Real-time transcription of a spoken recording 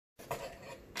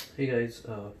Hey guys,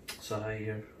 Sahai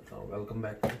here. Welcome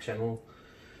back to the channel.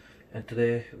 And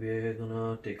today we're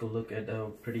gonna take a look at a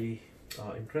pretty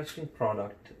interesting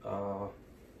product.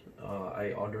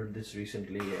 I ordered this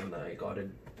recently and I got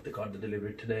the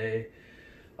delivery today.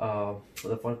 But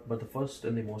the first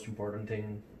and the most important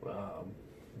thing,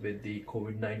 with the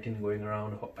COVID-19 going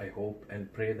around, I hope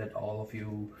and pray that all of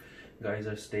you guys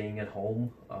are staying at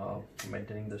home,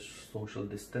 maintaining the social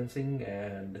distancing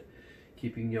and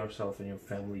keeping yourself and your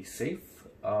family safe.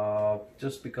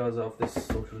 Just because of this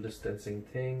social distancing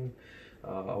thing,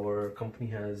 our company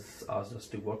has asked us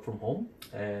to work from home,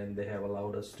 and they have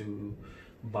allowed us to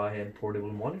buy a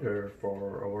portable monitor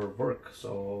for our work.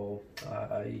 So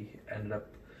I ended up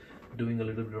doing a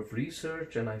little bit of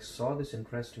research, and I saw this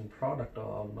interesting product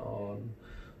on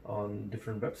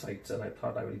different websites, and I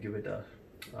thought I will give it a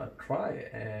try.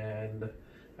 And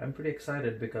I'm pretty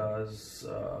excited because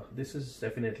this is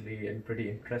definitely a pretty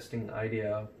interesting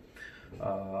idea,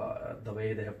 the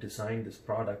way they have designed this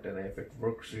product, and if it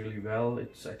works really well,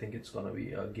 I think it's gonna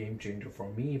be a game changer for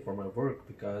me, for my work,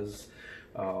 because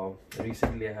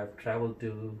recently I have traveled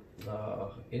to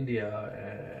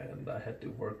India and I had to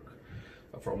work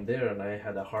from there, and I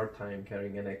had a hard time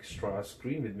carrying an extra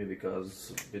screen with me,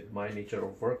 because with my nature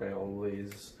of work I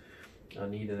always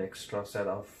need an extra set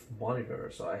of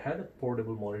monitors. So I had a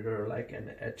portable monitor like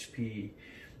an HP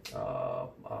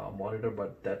monitor,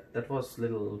 but that was a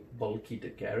little bulky to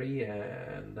carry,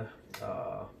 and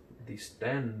the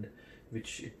stand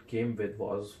which it came with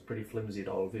was pretty flimsy. It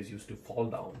always used to fall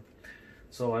down.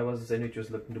 So I was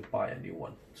just looking to buy a new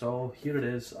one. So here it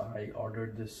is. I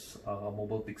ordered this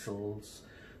Mobile Pixels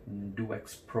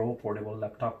Duex Pro portable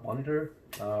laptop monitor.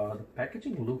 The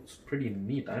packaging looks pretty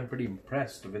neat. I'm pretty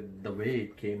impressed with the way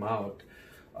it came out.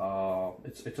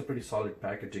 It's a pretty solid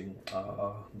packaging.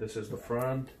 This is the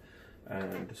front,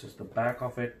 and this is the back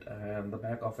of it, and the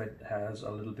back of it has a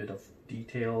little bit of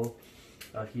detail.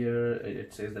 Here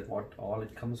it says that what all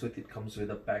it comes with. It comes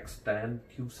with a back stand,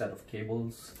 2 set of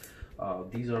cables.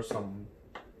 These are some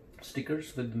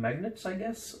stickers with magnets, I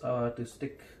guess, to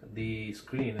stick the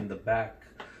screen in the back,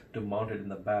 to mount it in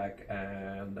the back.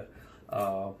 And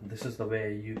this is the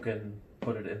way you can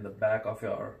put it in the back of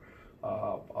your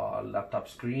laptop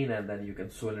screen, and then you can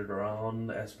swirl it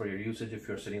around as per your usage. If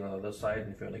you're sitting on the other side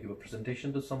and if you want to give a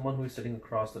presentation to someone who is sitting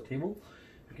across the table,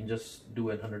 you can just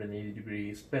do a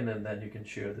 180-degree spin, and then you can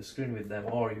share the screen with them,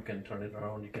 or you can turn it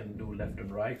around. You can do left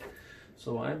and right.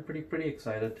 So I'm pretty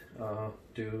excited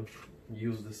to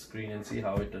use this screen and see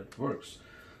how it works.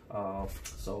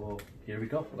 So here we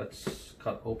go. Let's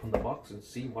cut open the box and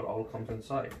see what all comes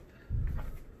inside.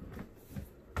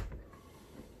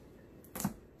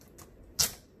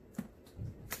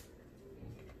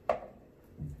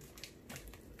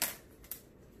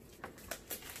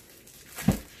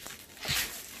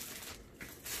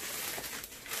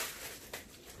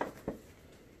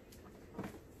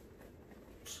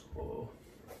 So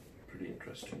pretty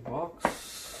interesting box.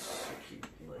 Keep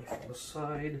the knife on the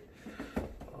side.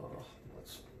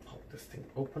 Let's pop this thing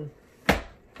open.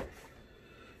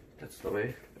 That's the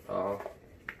way.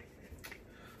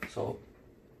 So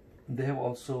they have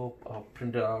also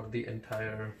printed out the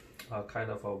entire kind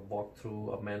of a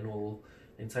walkthrough, a manual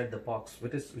inside the box,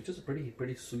 which is a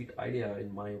pretty sweet idea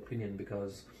in my opinion,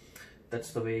 because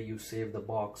that's the way you save the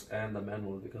box and the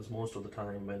manual. Because most of the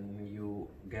time when you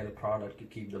get a product, you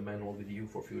keep the manual with you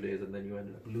for a few days and then you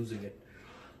end up losing it.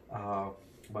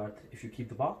 But if you keep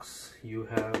the box, you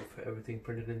have everything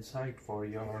printed inside for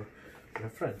your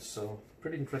reference. So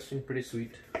pretty interesting, pretty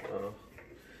sweet.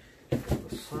 On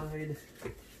the side,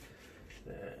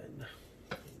 then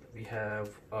we have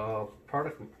a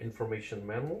product information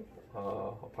manual.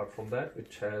 Apart from that,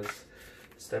 which has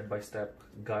step-by-step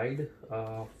guide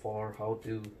for how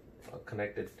to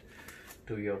connect it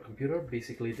to your computer.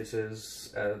 Basically, this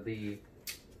is the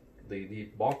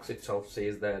box itself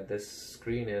says that this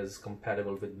screen is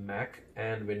compatible with Mac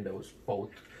and Windows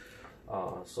both.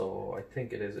 So I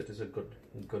think it is a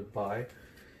good buy.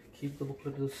 Keep the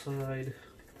booklet to the side,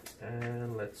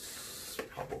 and let's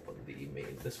pop open the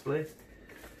main display.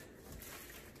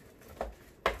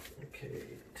 Okay.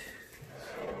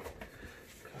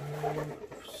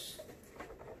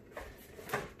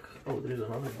 Oh, there's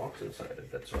another box inside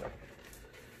it, that's right.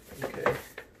 Okay,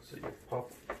 so you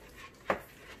pop.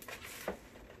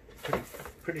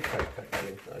 Pretty tight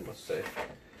packaging, I must say.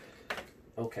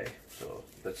 Okay, so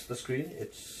that's the screen.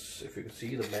 If you can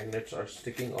see, the magnets are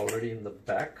sticking already in the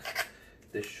back.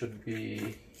 This should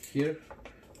be here,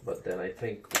 but then I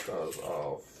think because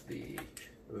of the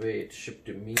way it's shipped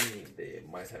to me, they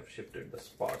might have shifted the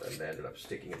spot and they ended up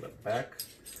sticking in the back.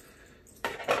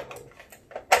 So,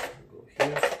 go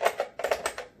here.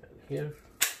 here.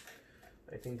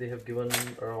 I think they have given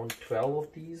around 12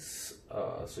 of these,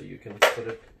 so you can put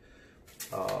it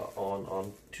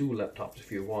on 2 laptops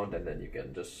if you want, and then you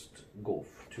can just go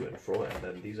to and fro. And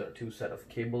then these are 2 set of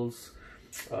cables,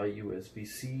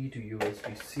 USB-C to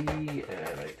USB-C,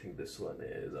 and I think this one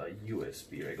is a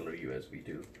USB, regular USB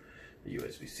to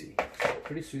USB-C. So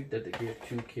pretty sweet that they gave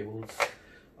 2 cables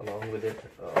along with it.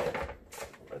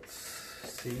 Let's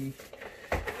see.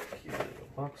 Keep it in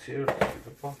the box here. Keep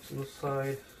the box on the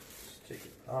side. Let's take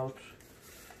it out.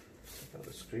 Take out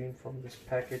the screen from this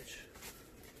package.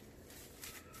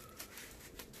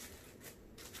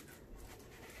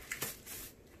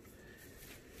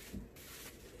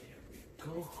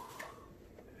 Go.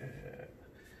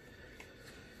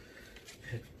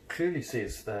 It clearly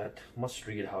says that must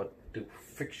read how to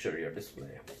fixture your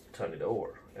display. Turn it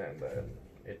over, and then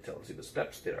it tells you the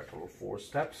steps. There are total 4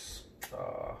 steps.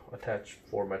 Attach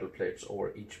 4 metal plates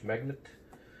over each magnet.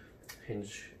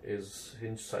 Hinge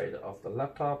side of the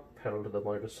laptop. Pedal to the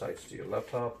monitor sides to your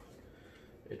laptop.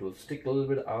 It will stick a little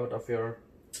bit out of your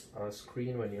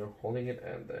screen when you're holding it,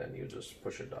 and then you just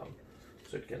push it down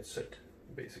so it can sit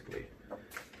basically.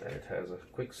 Then it has a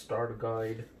quick start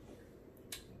guide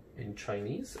in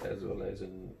Chinese as well as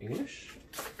in English,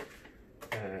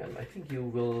 and I think you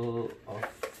will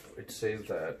it says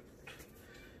that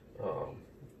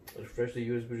refresh the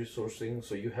USB resourcing,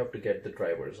 so you have to get the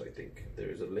drivers. I think there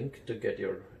is a link to get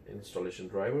your installation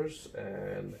drivers,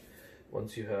 and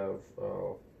once you have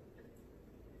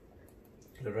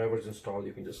the drivers installed,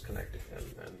 you can just connect it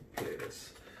and play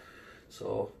this.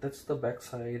 So that's the back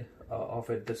side of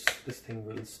it. This thing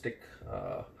will stick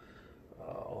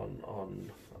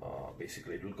on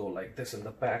basically it will go like this in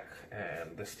the back,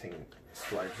 and this thing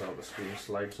slides out, the screen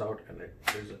slides out, and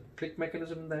there's a click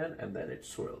mechanism then, and then it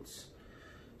swirls.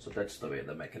 So that's the way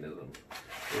the mechanism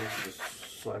is. Just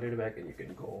slide it back, and you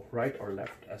can go right or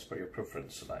left as per your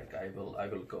preference. Like I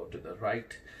will go to the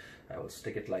right. I will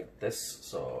stick it like this,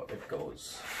 so it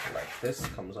goes like this,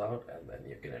 comes out, and then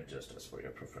you can adjust as per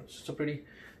your preference. It's a pretty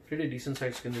decent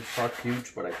size screen. It's not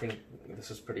huge, but I think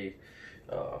this is pretty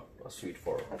sweet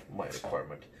for my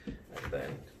requirement. And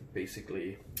then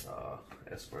basically,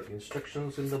 as per the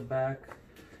instructions in the back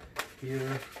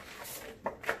here,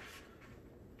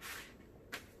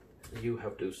 you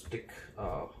have to stick.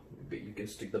 You can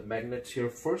stick the magnets here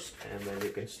first, and then you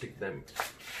can stick them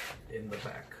in the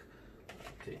back.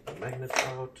 Take the magnet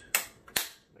out.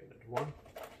 Magnet 1,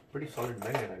 pretty solid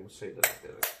magnet, I must say that.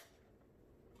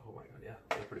 Oh my god, yeah,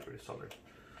 they're pretty solid.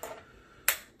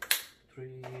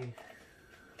 3 and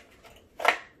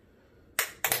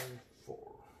 4.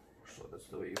 So that's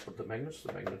the way you put the magnets.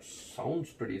 The magnet sounds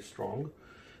pretty strong,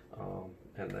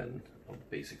 and then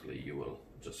basically you will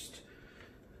just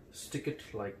stick it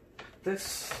like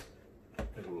this.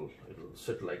 It'll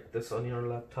sit like this on your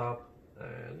laptop,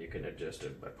 and you can adjust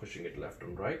it by pushing it left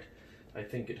and right. I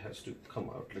think it has to come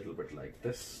out a little bit like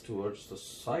this towards the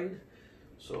side,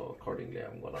 so accordingly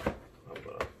I'm gonna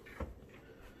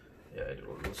yeah, it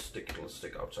will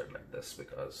stick outside like this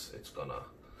because it's gonna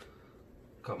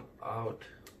come out.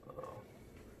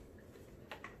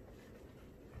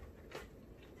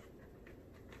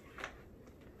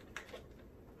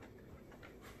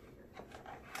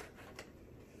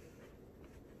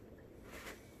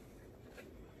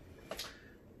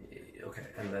 Okay,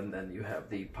 and then you have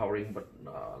the powering button,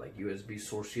 like USB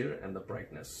source here, and the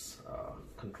brightness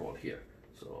control here.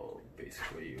 So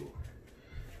basically you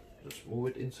just move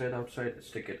it inside outside,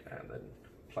 stick it, and then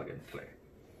plug and play.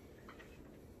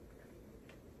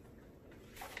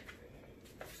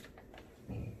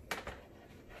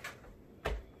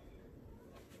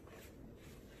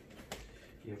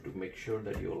 You have to make sure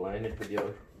that you align it with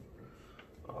your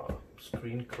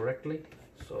screen correctly.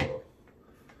 So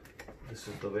this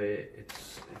is the way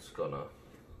it's gonna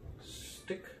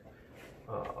stick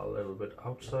a little bit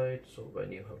outside. So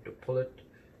when you have to pull it,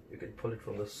 you can pull it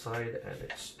from the side and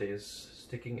it stays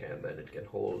sticking, and then it can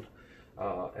hold.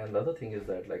 And the other thing is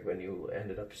that, like, when you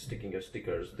ended up sticking your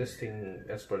stickers, this thing,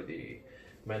 as per the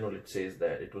manual, it says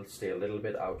that it will stay a little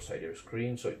bit outside your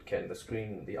screen, so it can,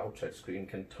 the outside screen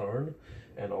can turn,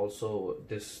 and also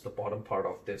the bottom part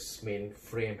of this main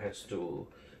frame has to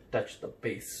touch the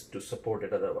base to support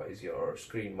it, otherwise your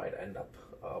screen might end up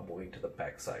moving to the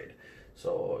back side.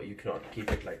 So you cannot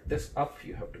keep it like this up,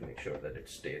 you have to make sure that it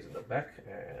stays in the back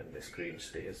and the screen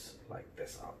stays like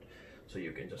this out. So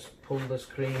you can just pull the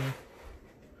screen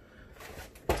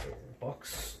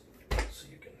box, so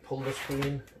you can pull the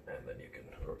screen and then you can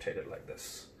rotate it like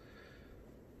this,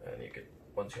 and you can,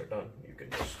 once you're done, you can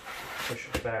just push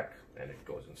it back and it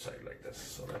goes inside like this.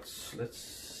 So let's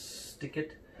stick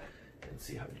it and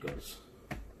see how it goes.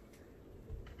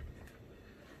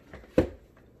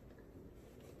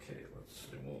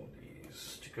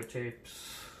 sticker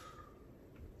tapes.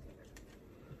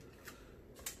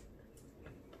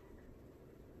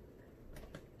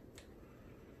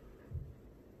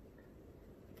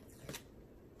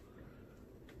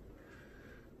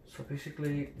 So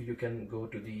basically you can go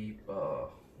to the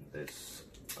this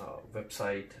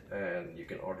website and you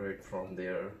can order it from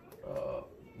their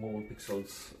Mobile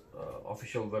Pixels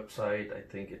official website. I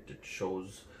think it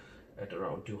shows at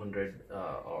around 200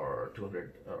 or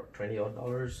 220 odd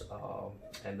dollars,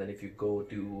 and then if you go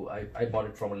to, I bought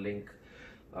it from a link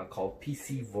called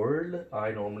PC World.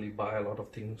 I normally buy a lot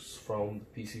of things from the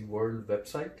PC World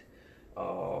website,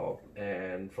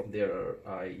 and from there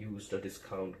I used a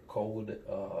discount code,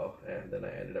 and then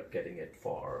I ended up getting it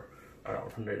for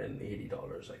around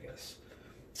 $180, I guess.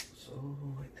 So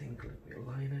I think, let me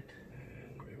align it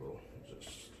and we will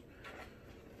just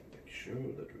make sure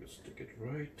that we stick it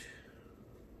right.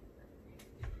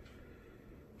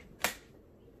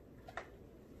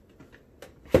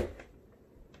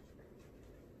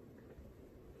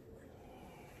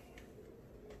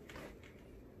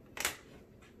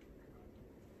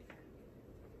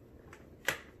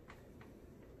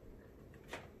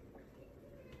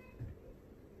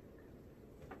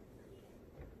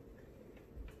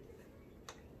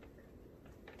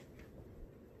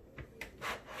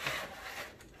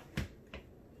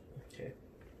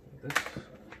 This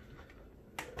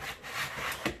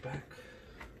back.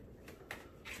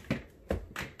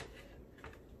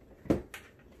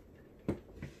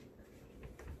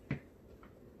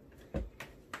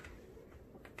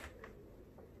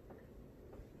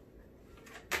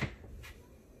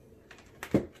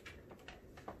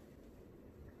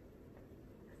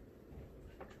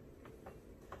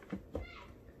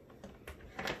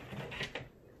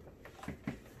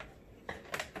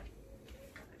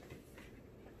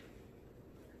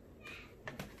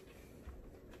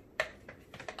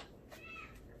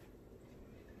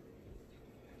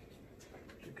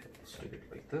 Stick it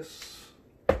like this,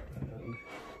 and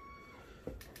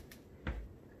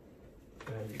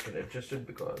you can adjust it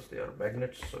because they are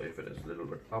magnets, so if it is a little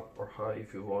bit up or high,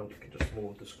 if you want, you can just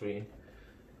move the screen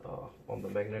on the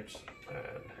magnets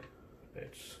and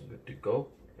it's good to go.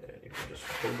 And you can just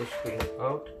pull the screen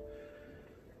out.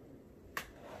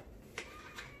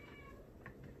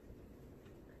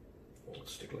 We'll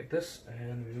stick like this,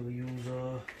 and we will use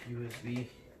a USB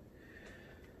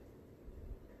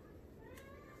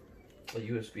to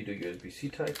USB-C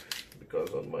type,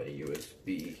 because on my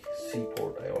USB-C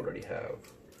port I already have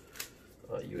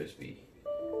a USB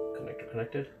connector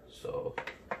connected. So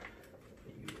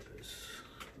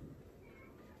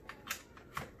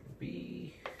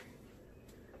USB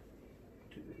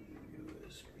to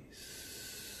USB-C.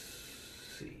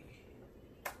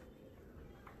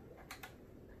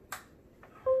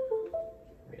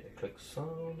 Made a click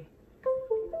sound.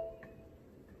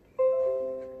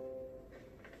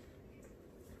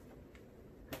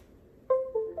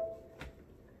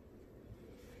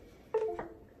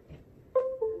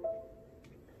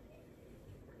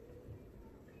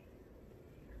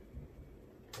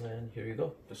 And here you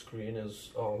go, the screen is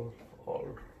all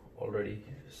already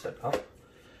set up,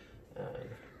 and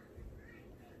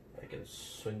I can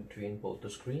swing between both the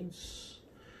screens,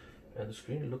 and the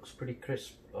screen looks pretty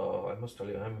crisp. I must tell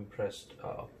you, I'm impressed.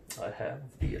 I have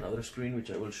another screen which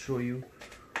I will show you.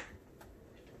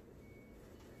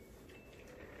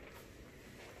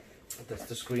 That's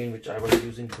the screen which I was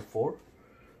using before.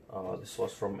 This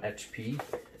was from HP,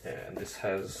 and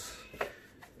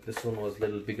this one was a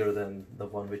little bigger than the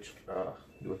one which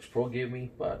Duex Pro gave me,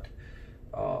 but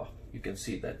you can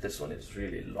see that this one is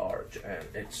really large and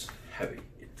it's heavy.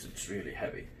 It's really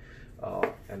heavy,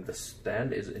 and the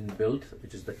stand is inbuilt,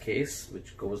 which is the case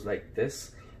which goes like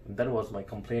this. And that was my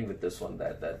complaint with this one,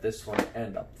 that this one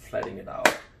end up flattening it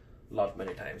out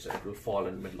many times, and it will fall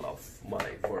in the middle of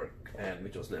my work, and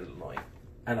which was a little annoying.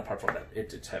 And apart from that,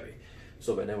 it's heavy.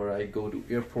 So whenever I go to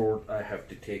airport, I have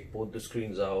to take both the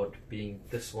screens out. Being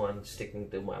this one sticking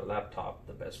to my laptop,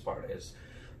 the best part is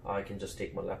I can just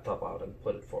take my laptop out and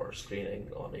put it for screening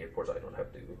on airports. I don't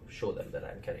have to show them that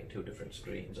I'm carrying two different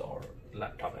screens or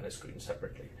laptop and a screen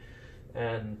separately.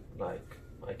 And like,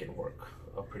 I can work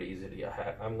pretty easily.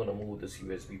 I'm gonna move this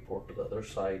USB port to the other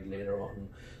side later on,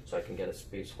 so I can get a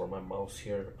space for my mouse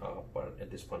here. But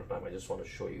at this point in time, I just want to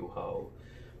show you how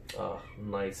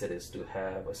nice it is to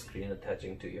have a screen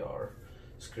attaching to your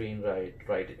screen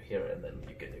right here, and then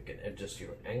you can adjust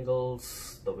your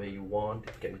angles the way you want.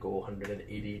 It can go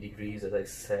 180 degrees, as I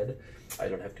said. I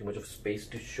don't have too much of space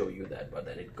to show you that, but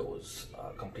then it goes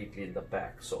completely in the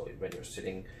back. So when you're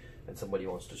sitting and somebody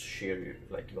wants to share you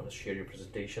want to share your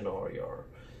presentation or your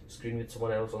screen with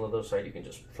someone else on the other side, you can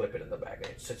just flip it in the back and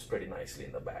it sits pretty nicely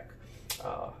in the back,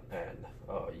 and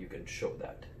you can show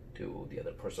that to the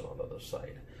other person on the other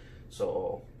side.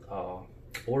 So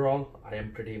overall, I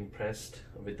am pretty impressed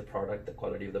with the product. The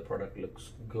quality of the product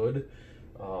looks good.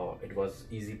 It was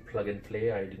easy plug and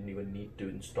play. I didn't even need to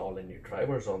install any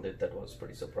drivers on it. That was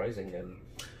pretty surprising. And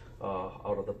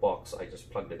out of the box, I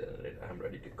just plugged it in and I'm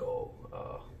ready to go,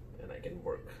 and I can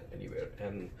work anywhere.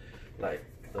 And like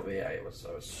the way I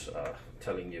was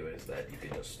telling you is that you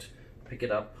can just pick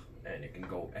it up and you can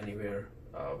go anywhere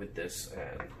with this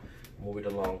and move it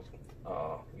along.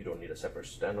 You don't need a separate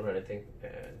stand or anything,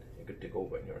 and you're good to go.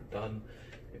 When you're done,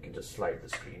 you can just slide the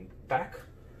screen back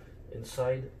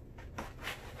inside.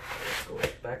 Let's go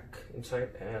back inside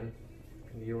and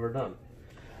you are done.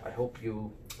 I hope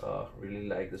you really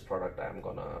like this product. I'm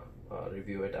gonna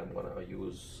review it. I'm gonna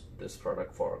use this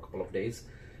product for a couple of days,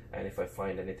 and if I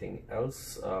find anything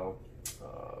else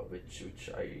which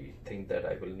I think that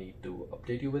I will need to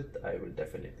update you with, I will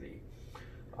definitely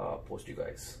post you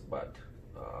guys. But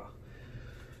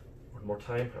one more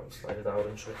time, I will slide it out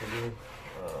and show it to you.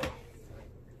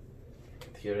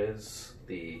 Here is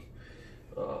the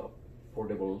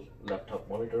portable laptop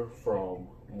monitor from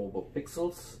Mobile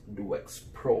Pixels Duex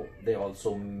Pro. They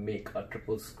also make a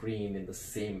triple screen in the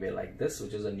same way like this,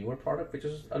 which is a newer product, which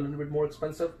is a little bit more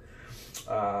expensive,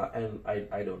 and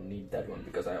I don't need that one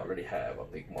because I already have a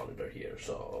big monitor here.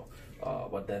 So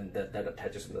but then that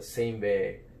attaches in the same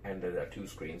way, and there are two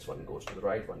screens, one goes to the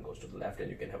right, one goes to the left,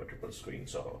 and you can have a triple screen.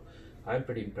 So I'm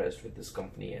pretty impressed with this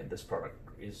company, and this product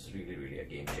is really a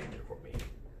game changer for me.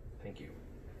 Thank you.